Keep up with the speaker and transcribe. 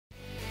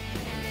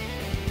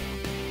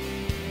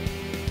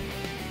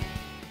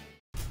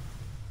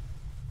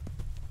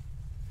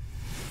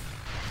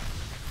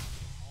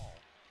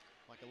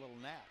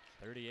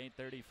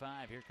38-35.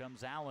 Here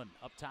comes Allen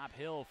up top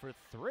hill for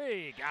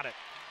three. Got it.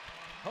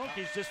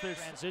 Hokies just their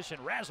transition.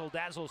 Razzle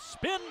dazzle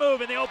spin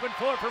move in the open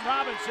floor from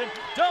Robinson.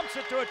 Dumps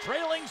it to a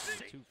trailing.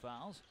 Two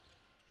fouls.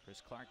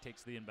 Chris Clark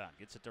takes the inbound.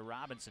 Gets it to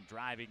Robinson.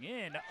 Driving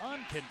in.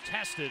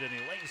 Uncontested. And he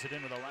lays it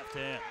in with a left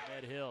hand.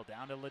 Ed Hill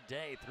down to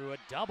Leday. Through a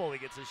double. He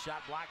gets his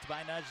shot blocked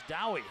by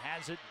Dowie.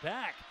 Has it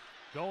back.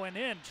 Going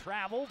in.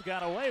 Traveled.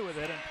 Got away with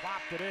it and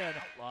plopped it in.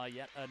 Outlaw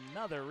yet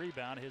another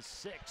rebound. His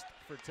sixth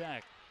for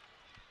Tech.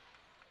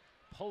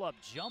 Pull-up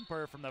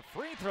jumper from the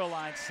free throw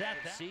line set.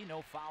 See,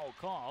 no foul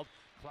called.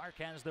 Clark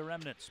has the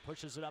remnants,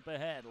 pushes it up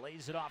ahead,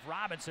 lays it off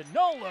Robinson.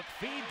 No look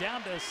feed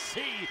down to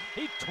C.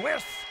 He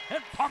twists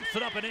and pumps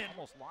it up and in.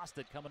 Almost lost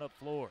it coming up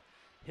floor.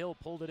 Hill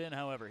pulled it in,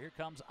 however. Here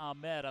comes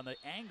Ahmed on the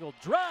angled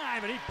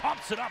drive, and he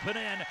pumps it up and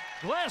in.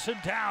 Glass him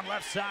down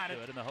left side.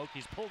 And the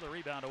Hokies pull the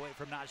rebound away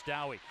from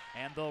Dowie.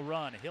 And they'll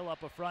run. Hill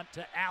up a front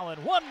to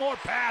Allen. One more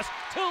pass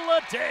to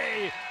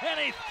Leday, and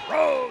he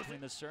throws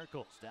in the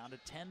circles. Down to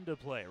 10 to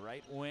play.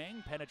 Right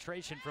wing,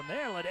 penetration from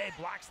there. Leday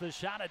blocks the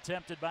shot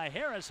attempted by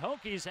Harris.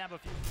 Hokies have a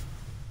few.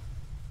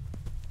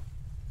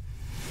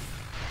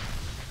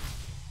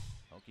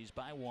 Hokies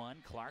by one.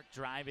 Clark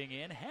driving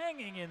in,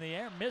 hanging in the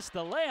air, missed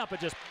the layup, but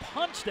just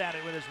punched at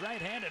it with his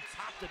right hand and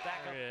popped it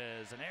back.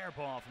 There is an air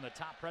ball from the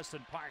top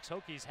Preston Parks.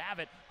 Hokies have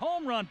it.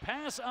 Home run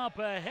pass up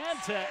ahead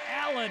to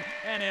Allen,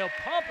 and he'll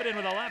pump it in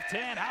with a left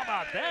hand. How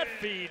about that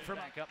feed from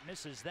back up?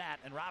 Misses that,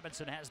 and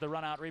Robinson has the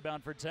run-out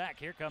rebound for Tech.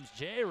 Here comes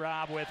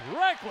J-Rob with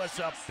reckless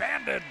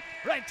abandon.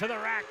 Right to the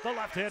rack, the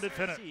left-handed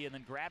finish. And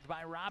then grabbed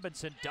by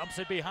Robinson, dumps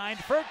it behind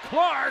for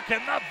Clark,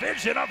 and the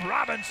vision of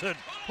Robinson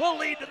will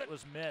lead to the... It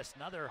was missed.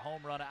 Another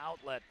home run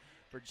outlet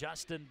for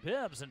Justin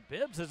Bibbs, and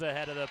Bibbs is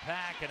ahead of the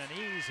pack, and an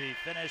easy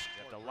finish.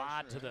 Got the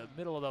lot to the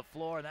middle of the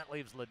floor, and that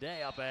leaves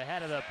Leday up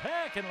ahead of the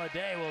pack, and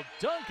Leday will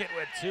dunk it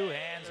with two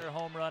hands. Their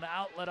home run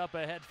outlet up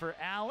ahead for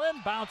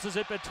Allen, bounces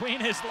it between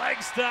his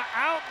legs to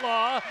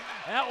Outlaw.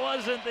 That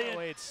wasn't the...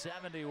 Wait,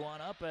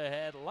 71 up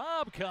ahead,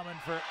 lob coming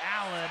for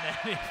Allen,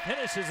 and he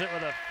finishes it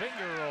with a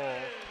finger roll.